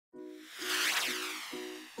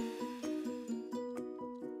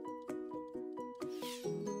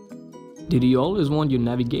Did you always want your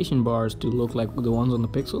navigation bars to look like the ones on the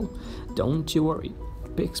Pixel? Don't you worry,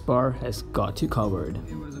 pixbar has got you covered.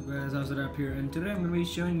 Hey, what's up guys, how's it up here? And today I'm going to be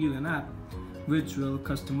showing you an app which will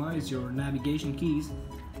customize your navigation keys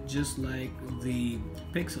just like the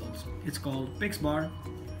Pixels. It's called Pixbar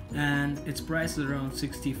and its price is around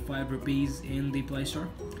 65 rupees in the Play Store.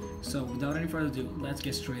 So without any further ado, let's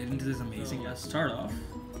get straight into this amazing. Let's start off.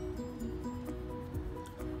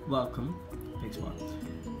 Welcome, Pixbar.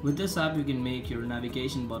 With this app, you can make your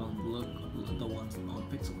navigation button look like the ones on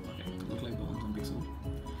Pixel. Okay, look like the ones on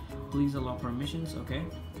Pixel. Please allow permissions. Okay,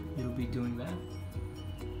 you'll be doing that.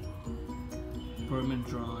 Permanent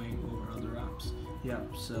drawing over other apps. Yeah.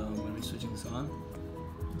 So when we're switching this on,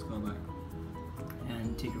 let's go back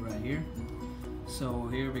and take it right here. So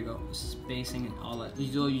here we go. Spacing and all that.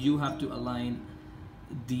 So you have to align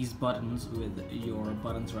these buttons with your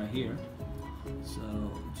buttons right here. So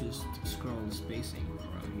just scroll the spacing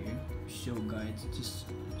around here, show guides, just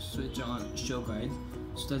switch on show guides,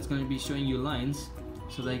 so that's going to be showing you lines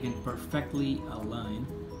so they can perfectly align.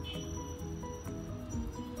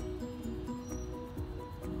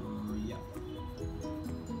 Yeah,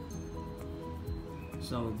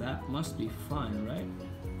 so that must be fine, right?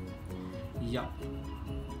 Yeah.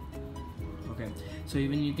 Okay, so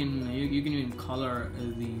even you can even color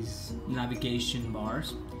these navigation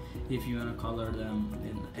bars if you want to color them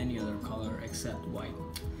in any other color except white.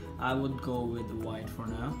 I would go with the white for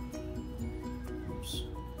now. Oops,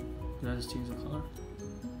 did I just change the color?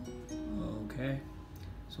 Okay,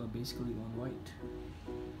 so I basically want white.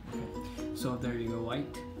 Okay, so there you go,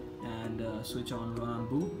 white, and switch on run on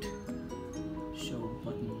boot, show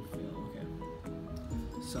button fill. Okay,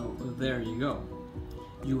 so there you go.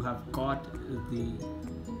 You have got the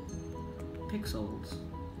Pixels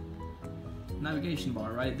navigation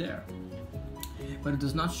bar right there, but it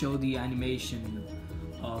does not show the animation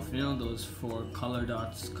of, you know, those 4 color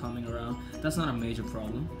dots coming around. That's not a major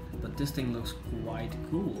problem, but this thing looks quite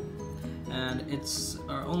cool, and it's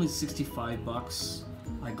only 65 bucks.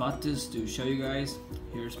 I got this to show you guys.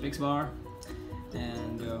 Here's Pixbar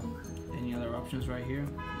and any other options right here.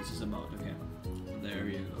 This is about, okay, there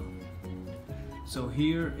you go. So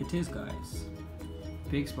here it is, guys,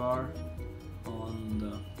 Pixbar on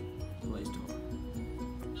the Play Store.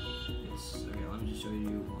 Yes, okay, let me just show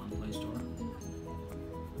you on Play Store.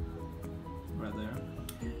 Right there.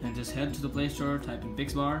 And just head to the Play Store, type in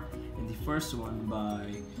Pixbar, and the first one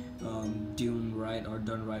by Dune Right or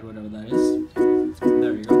Done Right, whatever that is.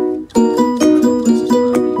 There you go.